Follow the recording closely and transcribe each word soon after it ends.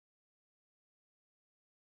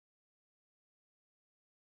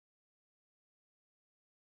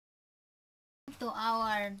to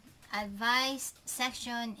our advice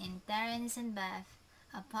section in Terrence and Beth,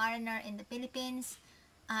 a partner in the Philippines.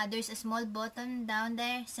 There's a small button down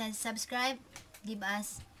there says subscribe. Give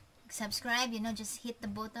us subscribe, just hit the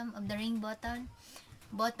bottom of the ring button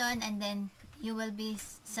and then you will be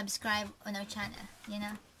subscribed on our channel,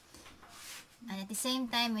 And at the same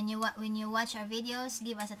time, when you watch our videos,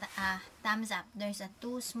 give us a thumbs up. There's a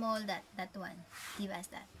too small that one. Give us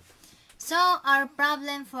that. So our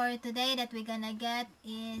problem for today that we're gonna get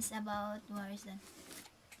is about where's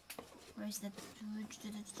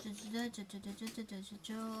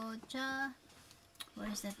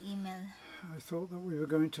that email? I thought that we were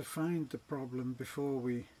going to find the problem before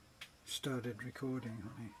we started recording,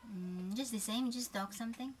 honey. Just the same, just talk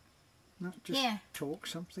something. Not just Here. Talk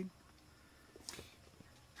something.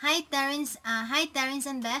 Hi Terrence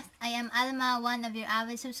and Beth. I am Alma, one of your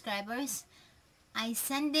avid subscribers. I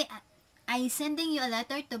sending you a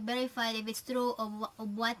letter to verify if it's true of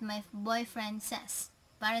what my boyfriend says.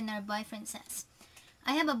 Partner boyfriend says.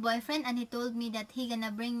 I have a boyfriend and he told me that he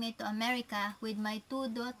gonna bring me to America with my 2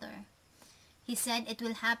 daughters. He said it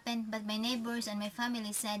will happen, but my neighbors and my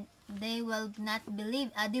family said they will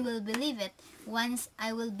believe it once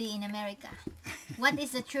I will be in America. What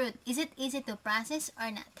is the truth? Is it easy to process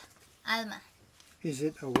or not? Alma. Is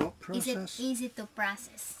it a what process? Is it easy to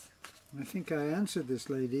process? I think I answered this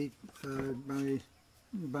lady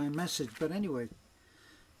by message, but anyway,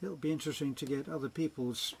 it'll be interesting to get other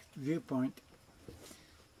people's viewpoint.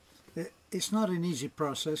 It's not an easy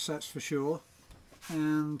process, that's for sure,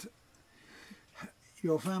 and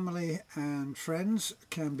your family and friends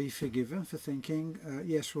can be forgiven for thinking,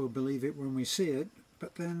 yes, we'll believe it when we see it,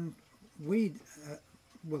 but then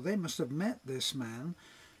they must have met this man,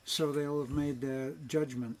 so they'll have made their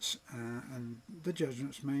judgments, and the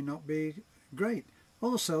judgments may not be great.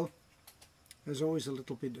 Also, there's always a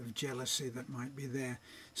little bit of jealousy that might be there,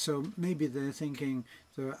 so maybe they're thinking,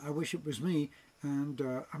 I wish it was me, and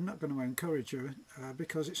I'm not going to encourage her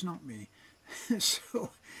because it's not me.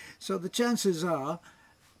 So the chances are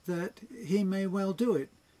that he may well do it,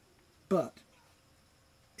 but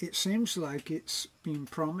it seems like it's been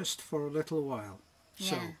promised for a little while. Yeah.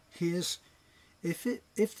 So here's, if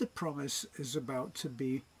the promise is about to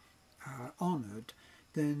be honoured,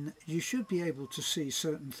 then you should be able to see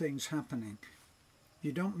certain things happening.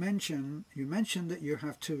 You mention that you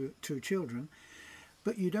have two children,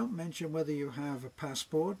 but you don't mention whether you have a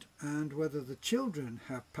passport and whether the children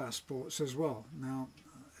have passports as well. Now,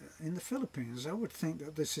 in the Philippines, I would think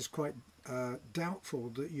that this is quite doubtful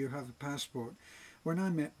that you have a passport. When I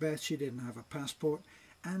met Beth, she didn't have a passport,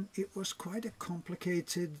 and it was quite a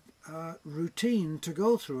complicated routine to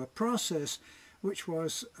go through, a process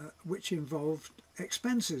which involved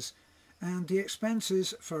expenses. And the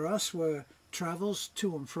expenses for us were travels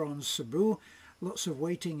to and from Cebu, lots of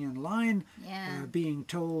waiting in line, being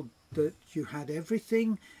told that you had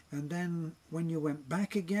everything, and then when you went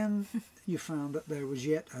back again you found that there was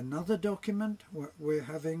yet another document.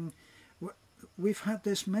 We've had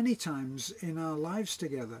this many times in our lives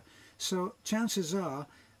together, so chances are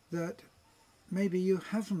that maybe you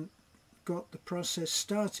haven't got the process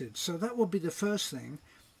started. So that will be the first thing.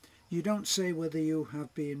 You don't say whether you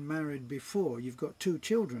have been married before. You've got 2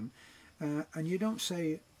 children, and you don't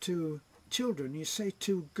say 2 children, you say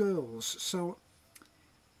 2 girls. So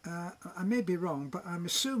I may be wrong, but I'm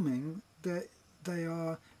assuming that they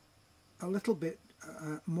are a little bit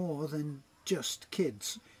more than just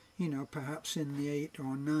kids, perhaps in the 8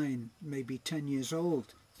 or 9, maybe 10 years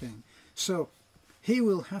old thing. So he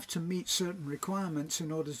will have to meet certain requirements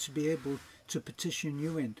in order to be able to petition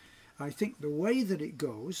you in. I think the way that it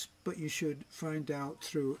goes, but you should find out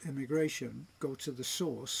through immigration, go to the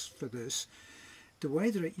source for this. The way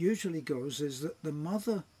that it usually goes is that the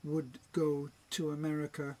mother would go to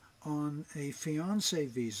America on a fiancé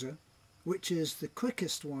visa, which is the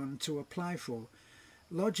quickest one to apply for.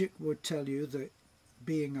 Logic would tell you that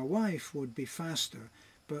being a wife would be faster,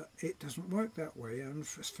 but it doesn't work that way, and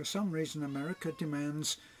for some reason America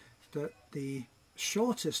demands that the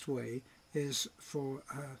shortest way is for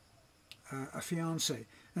a fiancé,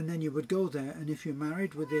 and then you would go there, and if you're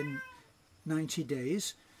married within 90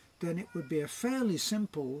 days, then it would be a fairly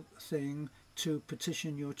simple thing to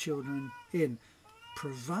petition your children in,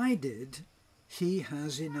 provided he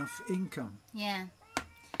has enough income. Yeah.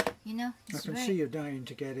 I can see you're dying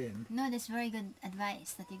to get in. No, that's very good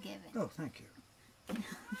advice that you gave it. Oh, thank you.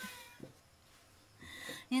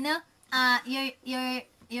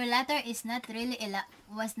 Your letter is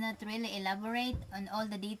was not really elaborate on all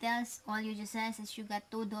the details. All you just says is you got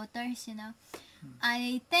 2 daughters.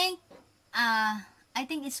 I think I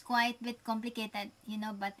think it's quite a bit complicated, you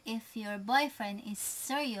know, but if your boyfriend is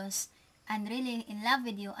serious and really in love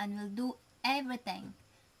with you and will do everything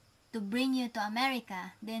to bring you to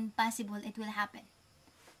America, then possible it will happen.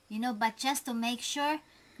 You know, but just to make sure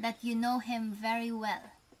that you know him very well.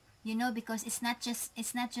 You know, because it's not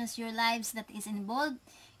just your lives that is involved,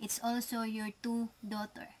 it's also your two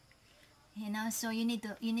daughter. You know, so you need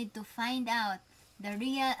to find out the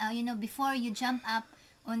real you know, before you jump up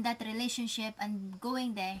on that relationship and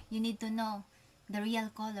going there, you need to know the real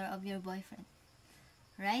color of your boyfriend,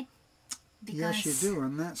 right? Yes, you Because do,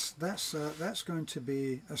 and that's going to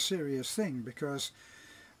be a serious thing, because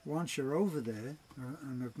once you're over there,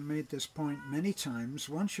 and I've made this point many times,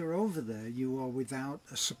 once you're over there, you are without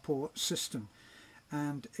a support system.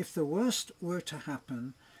 And if the worst were to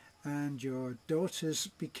happen and your daughters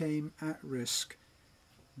became at risk,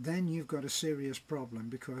 then you've got a serious problem,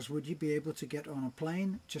 because would you be able to get on a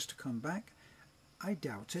plane just to come back? I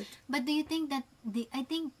doubt it. but do you think that I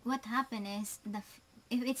think what happened is if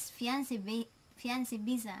it's fiance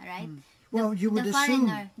visa, right? Mm. Well, you would the assume.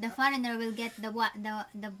 foreigner will get the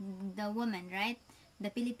woman, right? The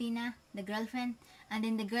Filipina, the girlfriend, and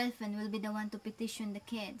then the girlfriend will be the one to petition the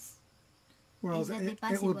kids. Well, Is that it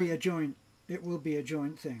possible? will be a joint. It will be a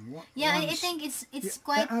joint thing. Yeah, I Once, think it's yeah,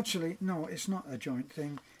 quite. actually no, it's not a joint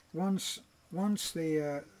thing. Once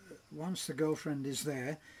the girlfriend is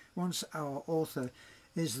there, once our author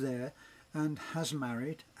is there and has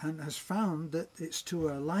married and has found that it's to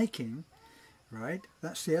her liking, right?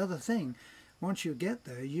 That's the other thing. Once you get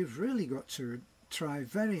there, you've really got to try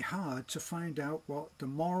very hard to find out what the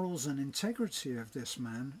morals and integrity of this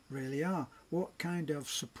man really are. What kind of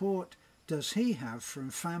support does he have from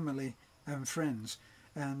family and friends?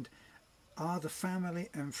 And are the family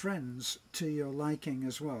and friends to your liking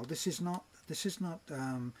as well? This is not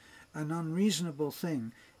an unreasonable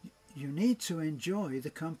thing. You need to enjoy the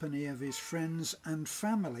company of his friends and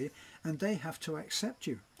family, and they have to accept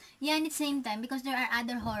you. Yeah, and at the same time, because there are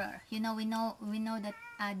other horror. You know, we know that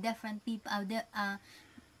different people.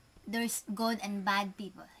 There's good and bad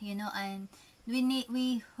people. You know, and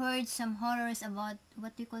we heard some horrors about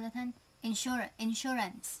what do you call that?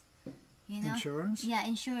 Insurance. You know. Insurance? Yeah,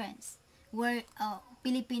 insurance. Where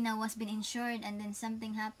Filipina was been insured and then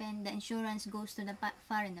something happened, the insurance goes to the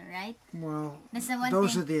foreigner, right? Well, That's the one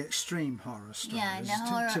those thing. are the extreme horror stories. Yeah, the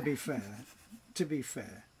horror. To be fair, to be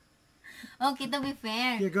fair, Okay, to be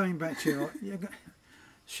fair. you're going back to your.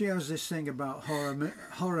 She has this thing about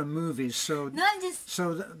horror movies, so No, I'm just.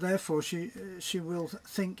 therefore she will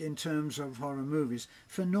think in terms of horror movies.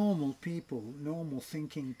 For normal people, normal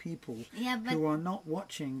thinking people Yeah, but who are not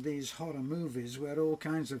watching these horror movies where all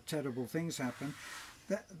kinds of terrible things happen,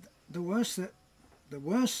 the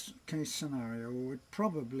worst case scenario would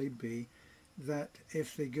probably be that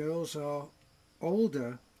if the girls are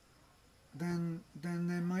older, then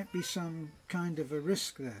there might be some kind of a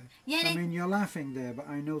risk there. Yeah, I mean, you're laughing there, but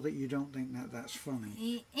I know that you don't think that that's funny.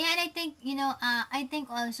 yeah, and I think I think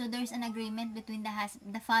also there's an agreement between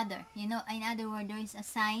the father. You know, in other words, there is a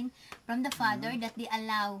sign from the father that they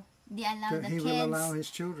allow That the he kids. will allow his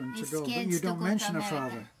children to his go, but kids you to don't go mention to a America.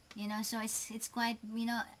 father. You know, so it's quite, you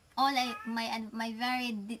know, all my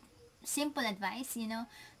very simple advice, you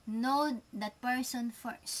know that person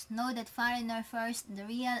first, know that foreigner first, the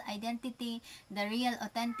real identity, the real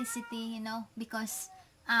authenticity, you know, because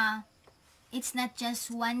it's not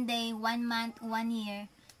just one day, 1 month, 1 year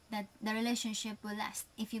that the relationship will last.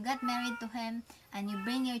 If you got married to him and you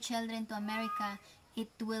bring your children to America, it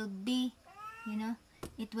will be, you know,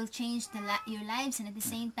 it will change your lives, and at the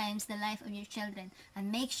same time the life of your children.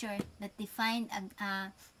 And make sure that they find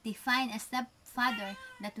a stepfather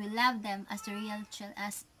that will love them as the real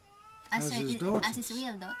as His daughters. as his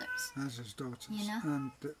real daughters. As his daughters. You know?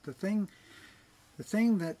 And the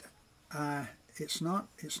thing that it's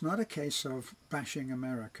not a case of bashing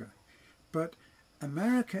America, but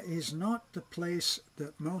America is not the place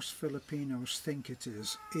that most Filipinos think it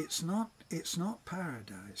is. It's not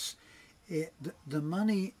paradise. The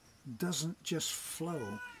money doesn't just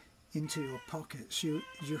flow into your pockets. You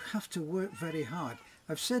have to work very hard.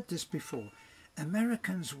 I've said this before.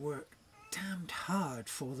 Americans work damned hard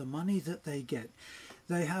for the money that they get.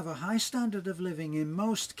 They have a high standard of living in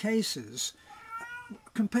most cases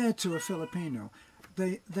compared to a Filipino.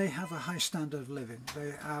 They have a high standard of living.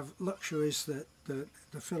 They have luxuries that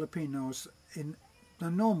the Filipinos, in the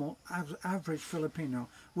normal average Filipino,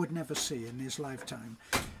 would never see in his lifetime.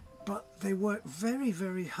 But they work very,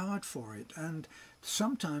 very hard for it, and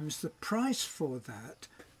sometimes the price for that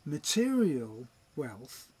material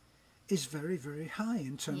wealth is very, very high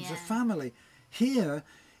in terms of family. Here,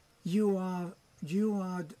 you are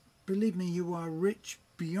believe me, you are rich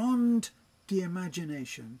beyond the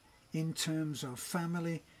imagination in terms of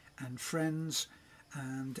family and friends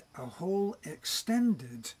and a whole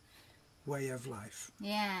extended way of life.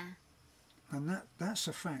 Yeah. And that's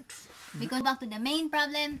a fact. Because back to the main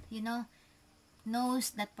problem, knows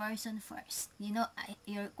that person first.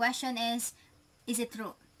 Your question is it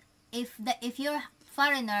true? If your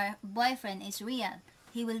foreigner boyfriend is real,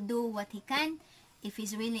 he will do what he can if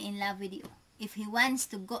he's really in love with you. If he wants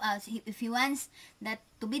to go out, if he wants that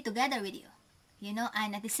to be together with you.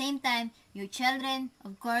 And at the same time, your children,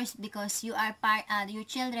 of course, because you are your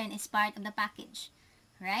children is part of the package,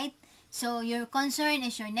 right? So your concern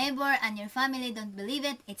is your neighbor and your family don't believe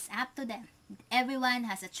it. It's up to them. Everyone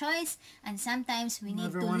has a choice, and sometimes we need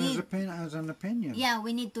Everyone to leave. has an opinion. Yeah,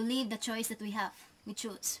 we need to leave the choice that we have. We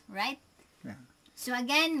choose, right? Yeah. So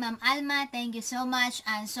again, Ma'am Alma, thank you so much,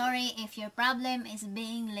 and sorry if your problem is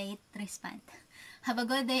being late respond. Have a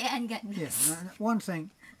good day and God bless. Yeah.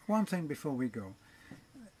 One thing before we go.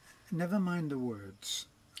 Never mind the words.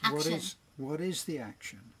 Action. What is the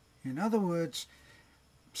action? In other words,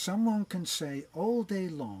 someone can say all day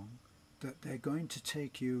long that they're going to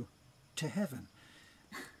take you to heaven,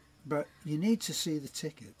 but you need to see the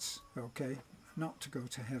tickets, okay? Not to go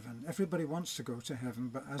to heaven. Everybody wants to go to heaven,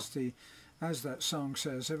 but as that song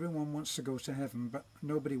says, everyone wants to go to heaven, but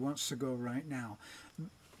nobody wants to go right now.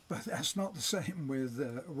 But that's not the same with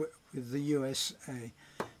the USA.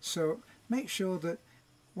 So make sure that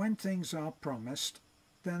when things are promised,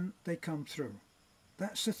 then they come through.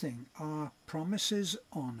 That's the thing. Are promises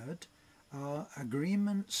honoured? Are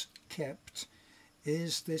agreements kept?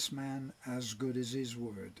 Is this man as good as his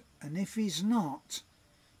word? And if he's not,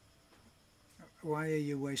 why are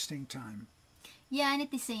you wasting time? Yeah, and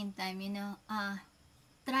at the same time,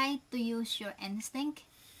 try to use your instinct.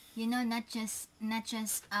 Not just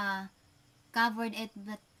covered it,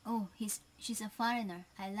 but she's a foreigner.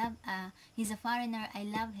 He's a foreigner. I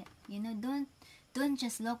love him. Don't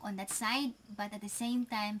just look on that side, but at the same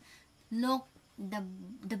time, look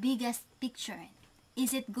the biggest picture.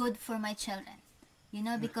 Is it good for my children?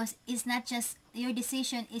 Because it's not just your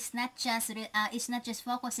decision. It's not just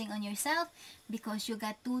focusing on yourself, because you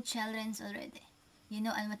got 2 children already.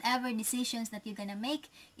 And whatever decisions that you're gonna make,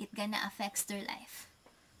 it gonna affect their life.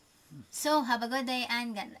 So have a good day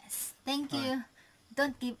and God bless. Thank you.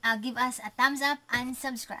 Don't give us a thumbs up and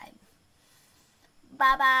subscribe.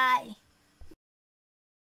 Bye bye.